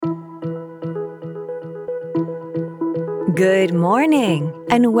Good morning,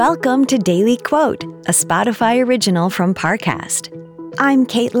 and welcome to Daily Quote, a Spotify original from Parcast. I'm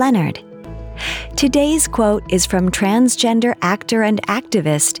Kate Leonard. Today's quote is from transgender actor and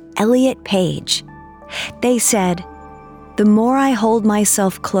activist Elliot Page. They said, "The more I hold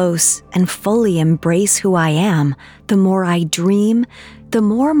myself close and fully embrace who I am, the more I dream, the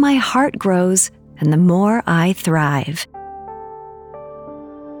more my heart grows, and the more I thrive."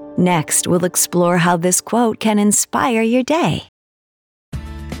 Next, we'll explore how this quote can inspire your day.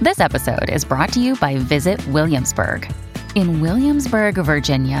 This episode is brought to you by Visit Williamsburg. In Williamsburg,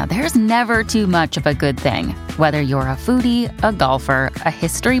 Virginia, there's never too much of a good thing. Whether you're a foodie, a golfer, a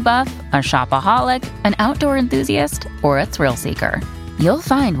history buff, a shopaholic, an outdoor enthusiast, or a thrill seeker, you'll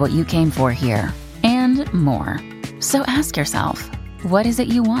find what you came for here and more. So ask yourself, what is it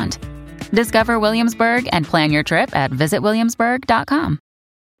you want? Discover Williamsburg and plan your trip at visitwilliamsburg.com.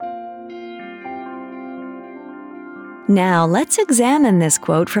 Now let's examine this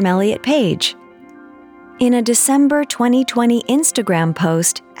quote from Elliot Page. In a December 2020 Instagram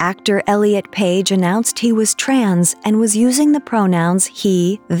post, actor Elliot Page announced he was trans and was using the pronouns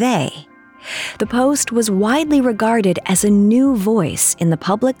he, they. The post was widely regarded as a new voice in the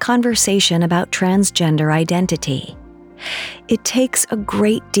public conversation about transgender identity. It takes a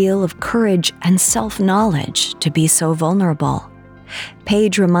great deal of courage and self-knowledge to be so vulnerable.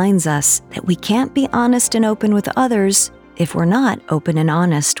 Page reminds us that we can't be honest and open with others if we're not open and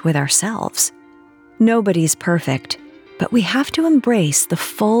honest with ourselves. Nobody's perfect, but we have to embrace the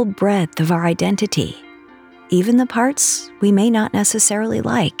full breadth of our identity, even the parts we may not necessarily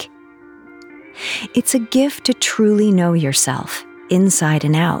like. It's a gift to truly know yourself, inside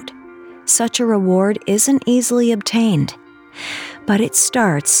and out. Such a reward isn't easily obtained, but it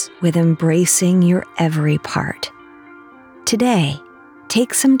starts with embracing your every part. Today,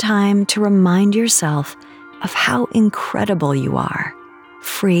 take some time to remind yourself of how incredible you are,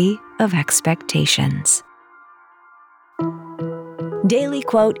 free of expectations. Daily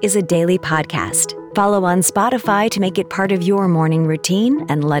Quote is a daily podcast. Follow on Spotify to make it part of your morning routine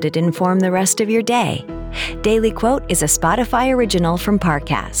and let it inform the rest of your day. Daily Quote is a Spotify original from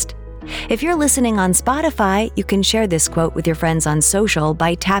Parcast. If you're listening on Spotify, you can share this quote with your friends on social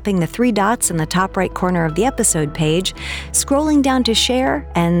by tapping the 3 dots in the top right corner of the episode page, scrolling down to share,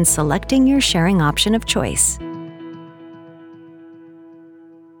 and selecting your sharing option of choice.